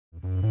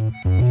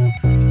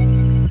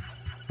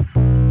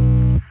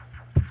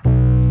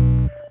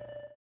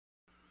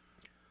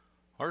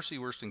R.C.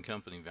 Worst &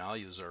 Company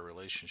values our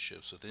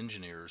relationships with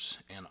engineers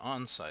and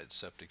on-site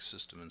septic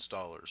system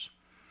installers.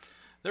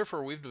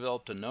 Therefore, we've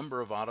developed a number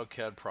of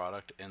AutoCAD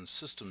product and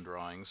system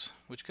drawings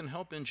which can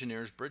help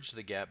engineers bridge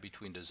the gap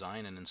between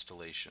design and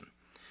installation.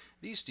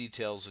 These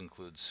details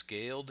include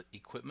scaled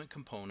equipment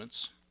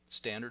components,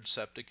 standard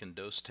septic and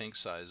dose tank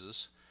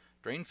sizes,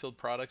 drain field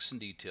products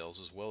and details,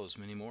 as well as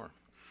many more.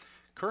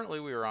 Currently,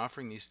 we are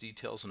offering these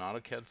details in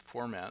AutoCAD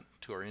format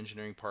to our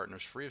engineering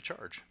partners free of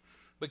charge.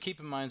 But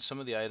keep in mind some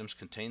of the items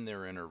contained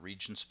therein are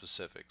region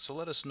specific, so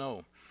let us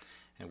know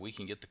and we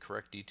can get the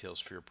correct details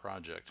for your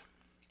project.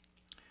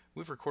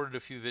 We've recorded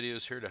a few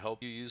videos here to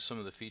help you use some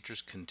of the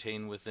features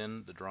contained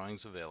within the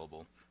drawings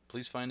available.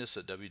 Please find us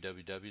at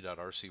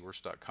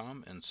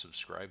www.rcworst.com and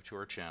subscribe to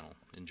our channel.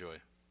 Enjoy.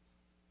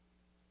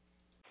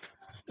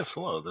 Yes,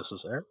 hello, this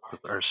is Eric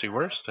with RC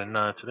Worst, and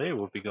today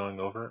we'll be going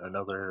over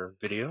another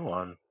video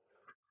on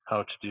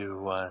how to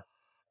do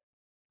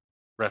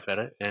ref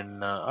edit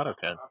in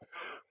AutoCAD.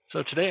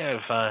 So today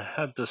I've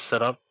had this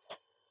set up,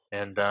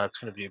 and it's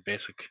going to be a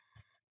basic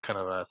kind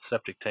of a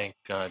septic tank,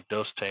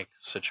 dose tank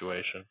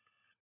situation.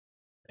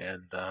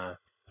 And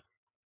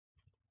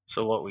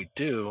so what we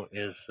do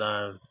is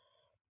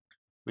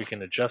we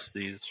can adjust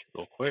these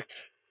real quick.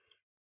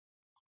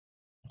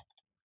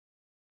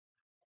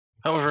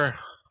 However,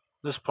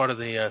 this part of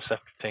the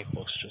septic tank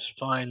looks just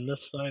fine. This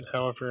side,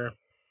 however,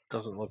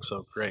 doesn't look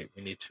so great.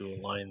 We need to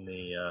align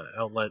the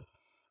outlet,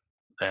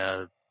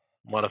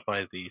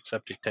 modify the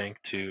septic tank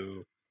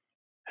to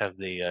have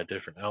the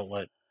different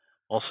outlet.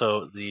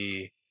 Also,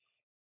 the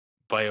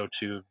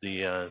biotube,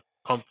 the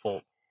pump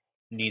bolt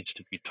needs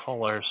to be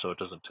taller so it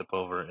doesn't tip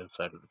over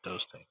inside of the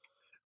dose tank.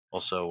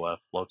 Also,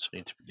 floats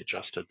need to be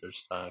adjusted. There's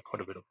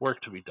quite a bit of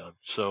work to be done.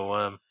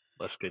 So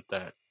let's get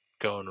that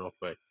going real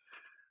quick.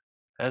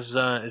 As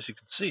you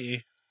can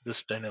see,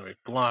 this dynamic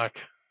block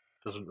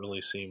doesn't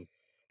really seem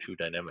too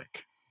dynamic.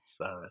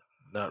 It's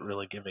not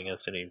really giving us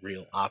any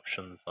real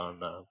options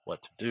on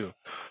what to do.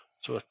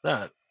 So with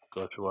that,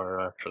 go to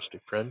our trusty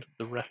friend,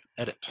 the ref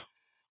edit.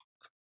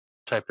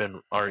 Type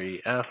in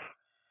REF,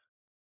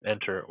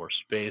 enter or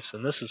space,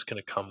 and this is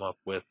going to come up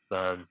with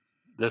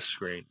this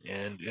screen.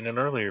 And in an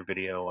earlier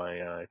video,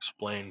 I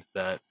explained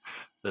that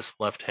this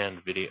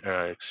left-hand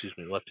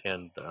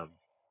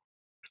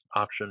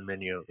option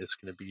menu is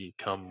going to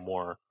become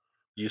more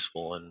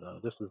useful, and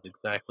this is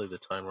exactly the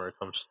time where it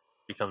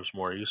becomes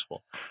more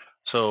useful.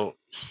 So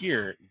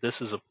here, this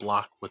is a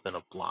block within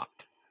a block.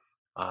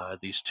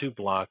 These two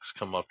blocks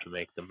come up to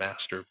make the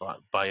master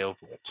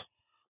biovolt,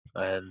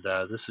 and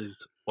this is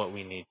what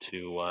we need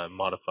to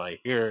modify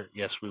here.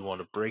 Yes, we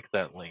want to break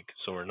that link,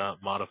 so we're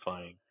not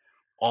modifying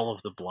all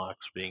of the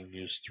blocks being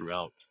used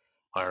throughout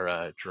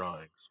our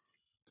drawings.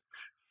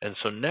 And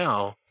so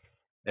now,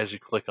 as you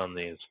click on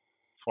these,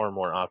 far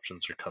more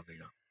options are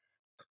coming up.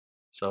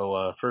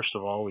 So first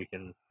of all, we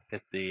can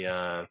hit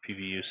the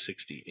PVU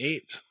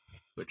 68,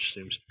 which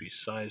seems to be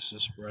sized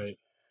just right.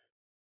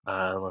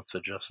 Let's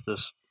adjust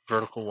this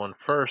vertical one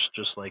first,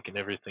 just like in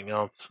everything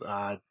else.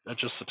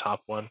 Adjust the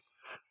top one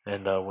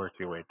and work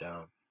your way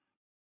down.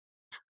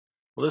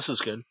 Well, this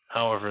is good.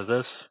 However,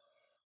 this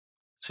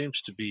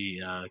seems to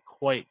be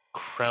quite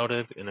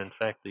crowded, and in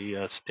fact,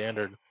 the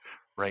standard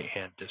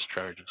right-hand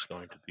discharge is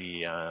going to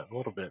be a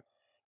little bit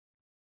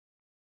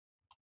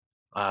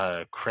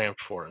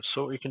cramped for us.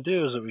 So what we can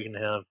do is that we can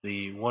have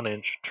the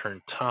 1-inch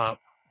turn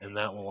top, and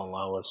that will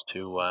allow us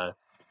to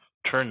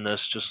turn this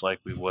just like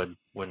we would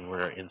when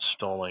we're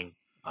installing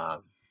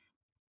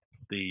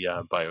the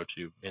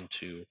biotube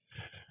into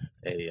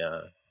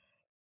a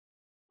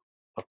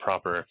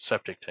proper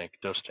septic tank,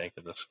 dose tank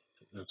in this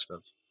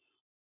instance.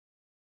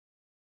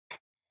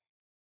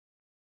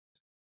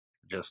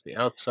 Adjust the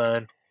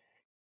outside.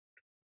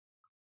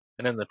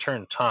 And in the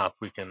turn top,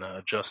 we can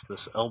adjust this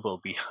elbow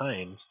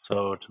behind.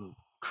 So to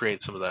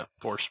create some of that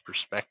forced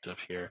perspective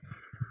here,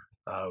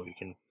 we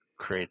can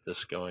create this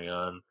going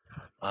on.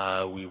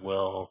 We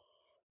will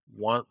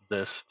want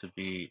this to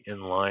be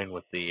in line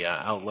with the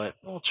outlet.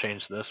 We'll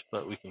change this,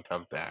 but we can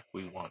come back.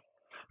 We want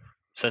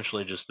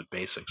essentially just the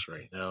basics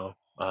right now.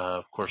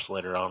 Of course,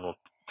 later on, we'll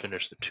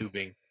finish the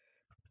tubing,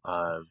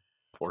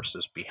 force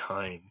this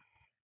behind.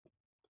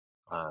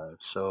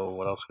 So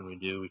what else can we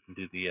do? We can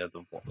do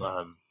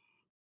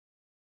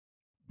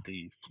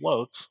the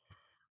floats,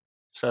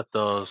 set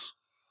those.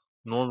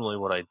 Normally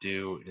what I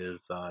do is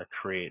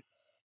create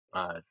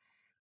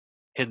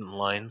hidden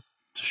lines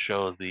to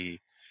show the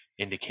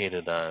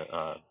indicated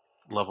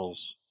levels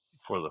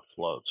for the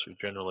floats. We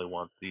generally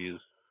want the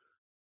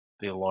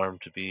alarm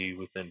to be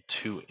within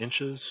 2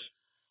 inches.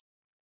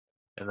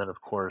 And then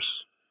of course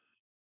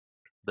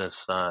this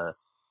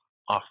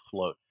off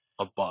float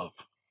above.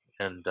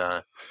 And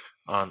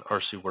on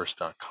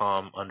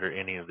rcworst.com under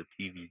any of the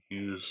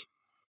PVUs,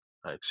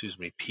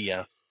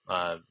 PF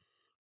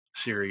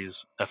series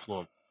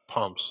effluent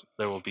pumps,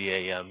 there will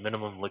be a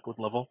minimum liquid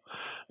level,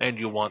 and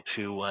you'll want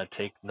to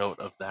take note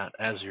of that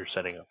as you're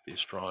setting up these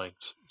drawings.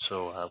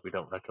 So we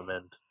don't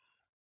recommend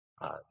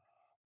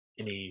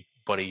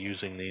anybody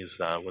using these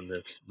when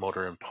this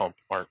motor and pump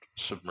aren't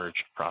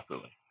submerged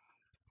properly.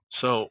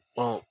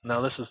 Well,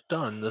 now this is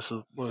done.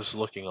 Was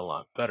looking a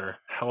lot better.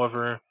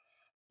 However,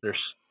 there's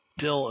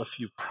still a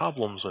few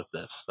problems with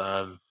this.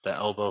 The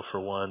elbow, for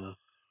one,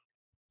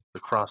 the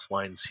cross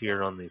lines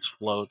here on these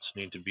floats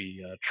need to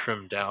be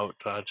trimmed out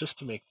just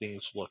to make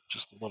things look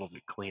just a little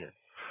bit cleaner.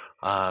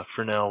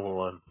 For now,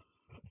 we'll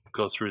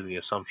go through the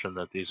assumption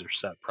that these are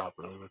set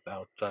properly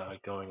without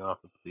going off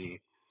of the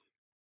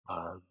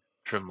uh,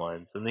 trim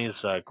lines. And these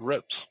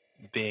grips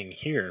being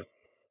here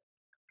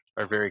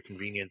are very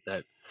convenient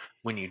that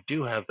when you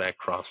do have that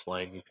cross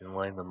line, you can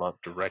line them up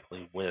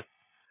directly with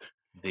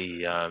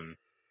the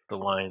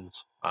lines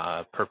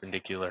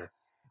perpendicular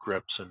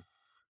grips and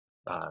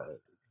uh,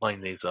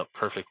 line these up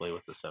perfectly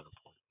with the center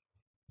point.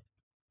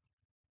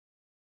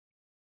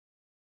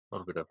 A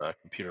little bit of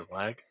computer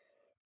lag.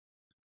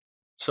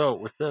 So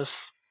with this,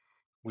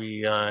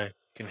 we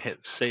can hit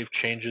save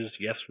changes.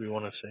 Yes, we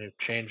want to save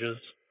changes.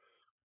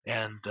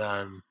 And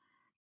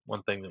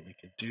one thing that we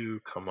can do,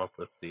 come up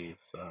with these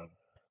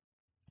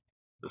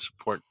the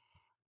support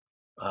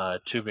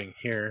tubing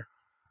here.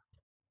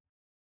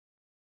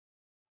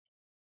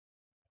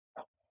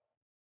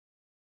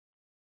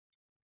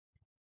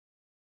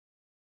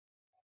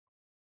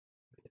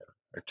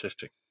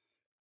 Artistic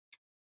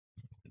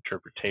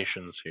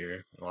interpretations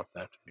here. I want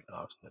that to be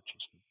offset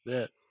just a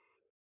bit.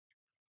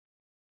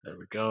 There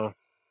we go.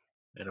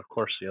 And of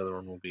course, the other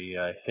one will be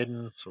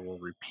hidden, so we'll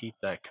repeat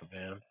that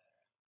command.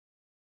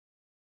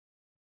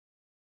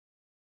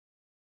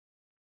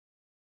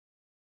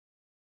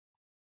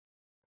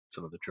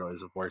 Some of the joys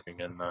of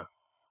working in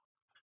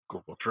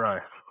Google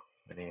Drive.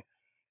 Any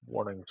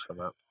warnings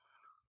come up?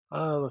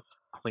 Let's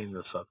clean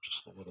this up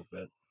just a little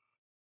bit.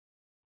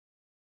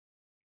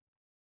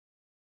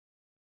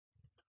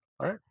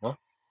 All right, well,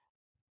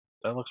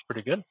 that looks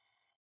pretty good.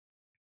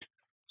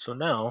 So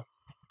now,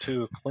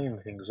 to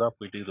clean things up,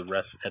 we do the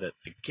ref edit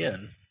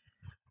again.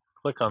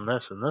 Click on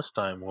this, and this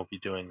time we'll be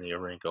doing the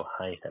Arango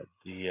High Head,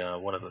 the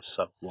one of the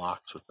sub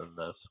blocks within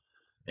this.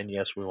 And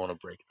yes, we want to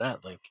break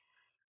that link.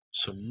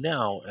 So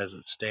now, as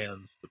it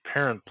stands, the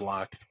parent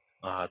block,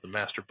 the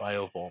master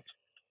BioVault,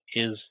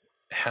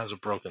 has a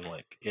broken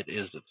link. It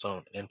is its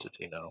own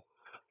entity now.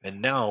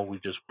 And now we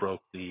just broke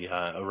the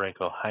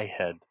Arango High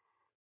Head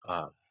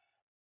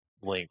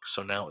link,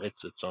 so now it's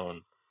its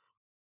own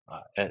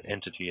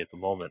entity at the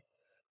moment.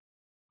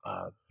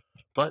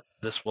 But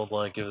this will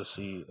give us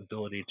the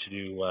ability to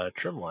do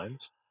trim lines,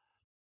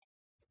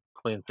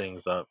 clean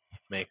things up,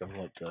 make them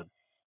look good.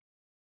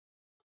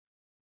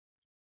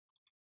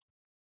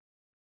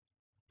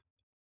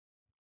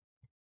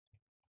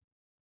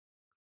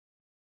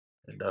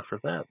 And for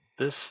that,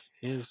 this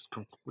is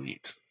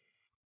complete.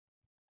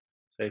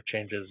 Save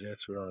changes. Yes,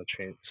 we want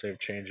to save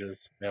changes.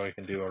 Now we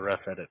can do a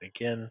ref edit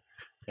again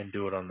and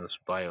do it on this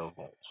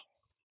BioVault.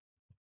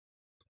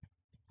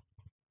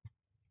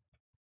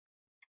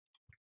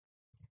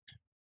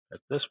 At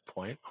this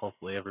point,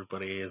 hopefully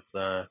everybody is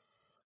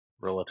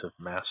relative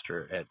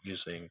master at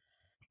using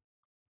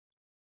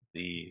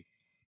the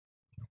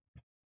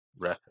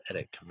ref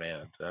edit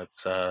command.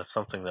 That's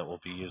something that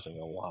we'll be using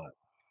a lot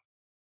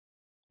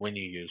when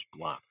you use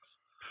blocks.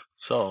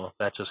 So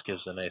that just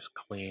gives a nice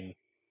clean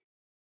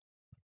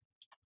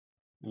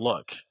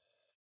look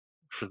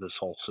for this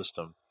whole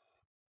system.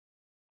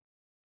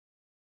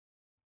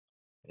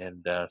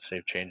 And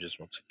save changes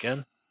once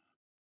again.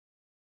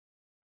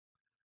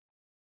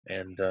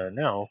 And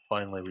now,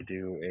 finally, we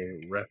do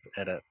a ref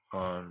edit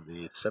on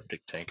the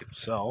septic tank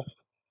itself.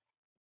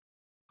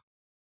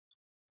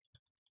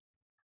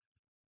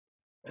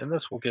 And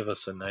this will give us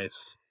a nice,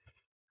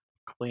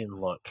 clean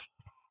look.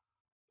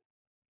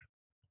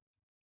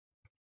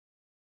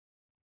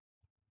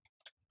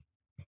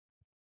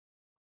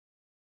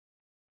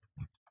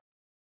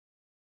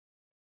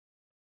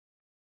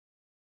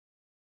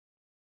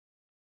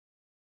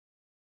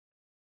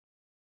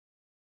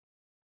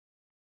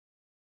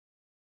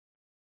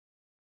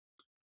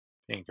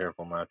 Being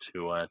careful not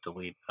to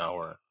delete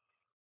our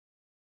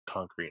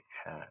concrete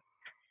hat.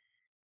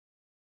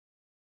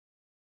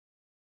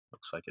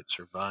 Looks like it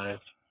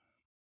survived.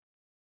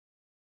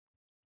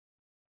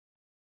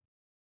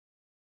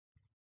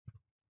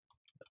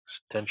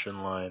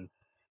 Extension line.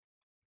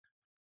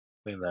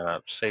 Clean that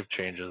up. Save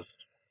changes.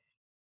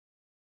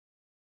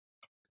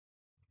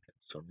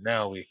 So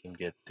now we can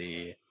get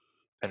the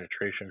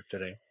penetration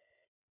fitting.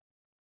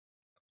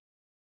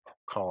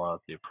 Call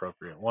out the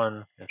appropriate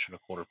one.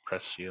 1.25"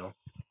 press seal.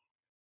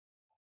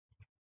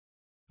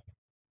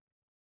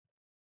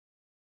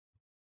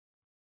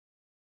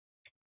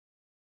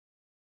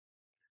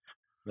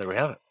 There we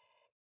have it.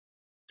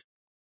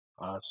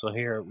 So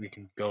here we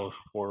can go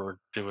forward,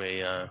 do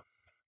a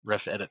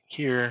ref edit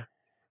here,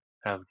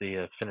 have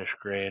the finish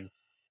grade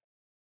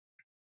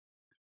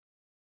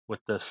with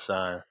this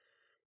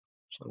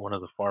one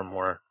of the far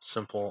more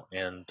simple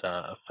and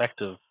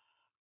effective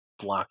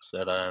blocks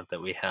that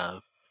we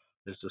have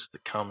is just the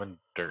common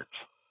dirt.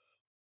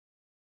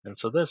 And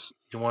so this,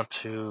 you want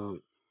to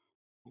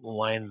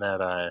line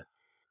that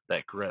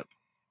grip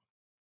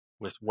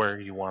with where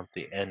you want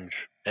the edge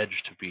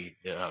to be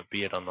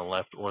it on the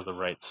left or the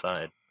right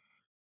side.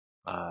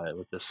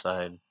 with this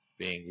side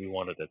being we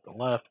want it at the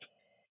left.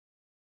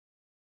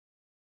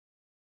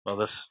 Well,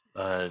 this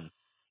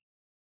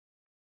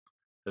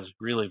has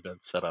really been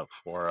set up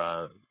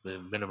for the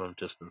minimum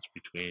distance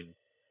between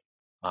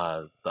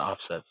the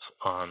offsets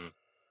on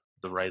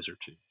the riser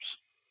tubes.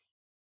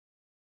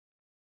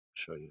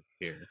 Show you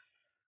here.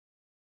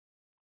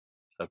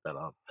 Set that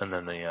up, and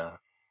then the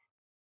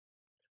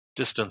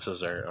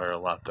distances are a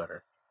lot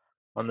better.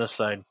 On this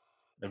side,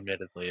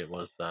 admittedly, it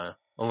was a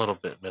little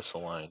bit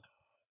misaligned.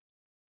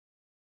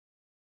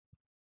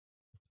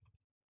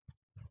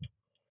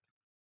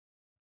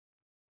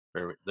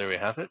 There we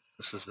have it.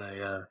 This is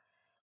a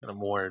kind of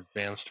more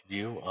advanced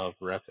view of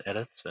ref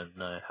edits and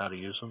how to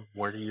use them,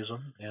 where to use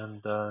them,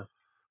 and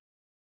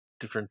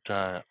different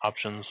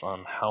options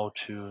on how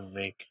to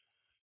make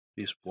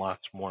these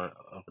blocks more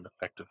of an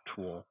effective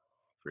tool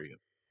for you.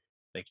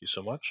 Thank you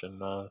so much,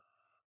 and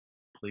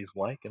please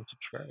like and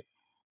subscribe.